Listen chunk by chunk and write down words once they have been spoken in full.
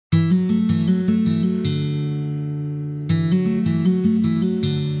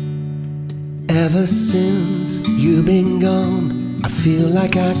Ever since you've been gone, I feel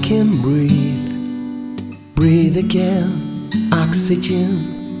like I can breathe. Breathe again,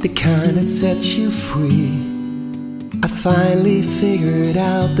 oxygen, the kind that sets you free. I finally figured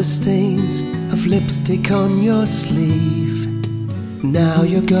out the stains of lipstick on your sleeve. Now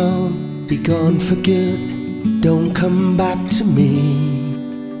you're gone, be gone for good, don't come back to me.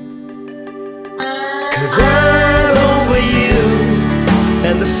 'Cause I'm over you,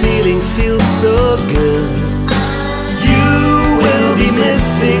 and the feeling feels so good. You will be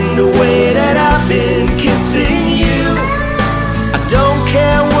missing the way that I've been kissing you. I don't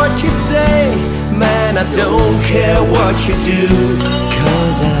care what you say, man, I don't care what you do,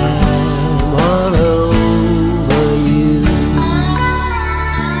 'cause I'm all over you.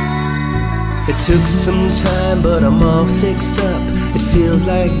 It took some time, but I'm all fixed up. It feels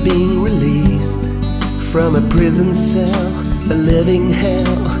like being released from a prison cell, a living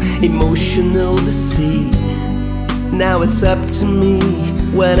hell, emotional deceit. Now it's up to me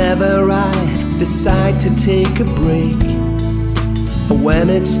whenever I decide to take a break. When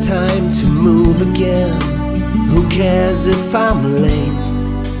it's time to move again, who cares if I'm late?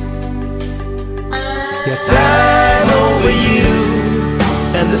 Yes, I'm over you,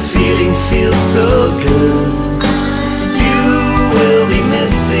 and the feeling feels so good. You will be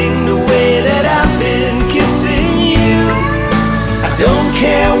missing the way that I've been kissing you. I don't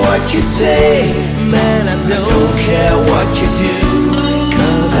care what you say, man, I don't care what you do,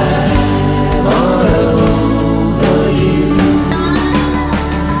 'cause I'm all over you.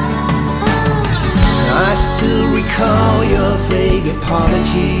 I still recall your vague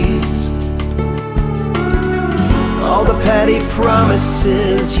apologies, all the petty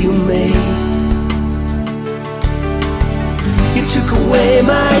promises you made. You took away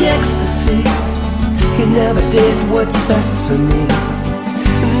my ecstasy, you never did what's best for me.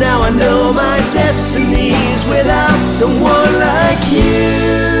 Now I know my destiny's without someone like you.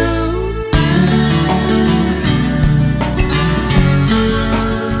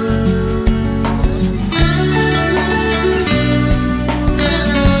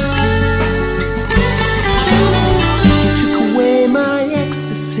 You took away my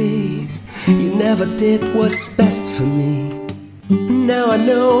ecstasy, you never did what's best for me. Now I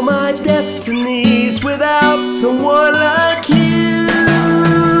know my destiny's without someone like you.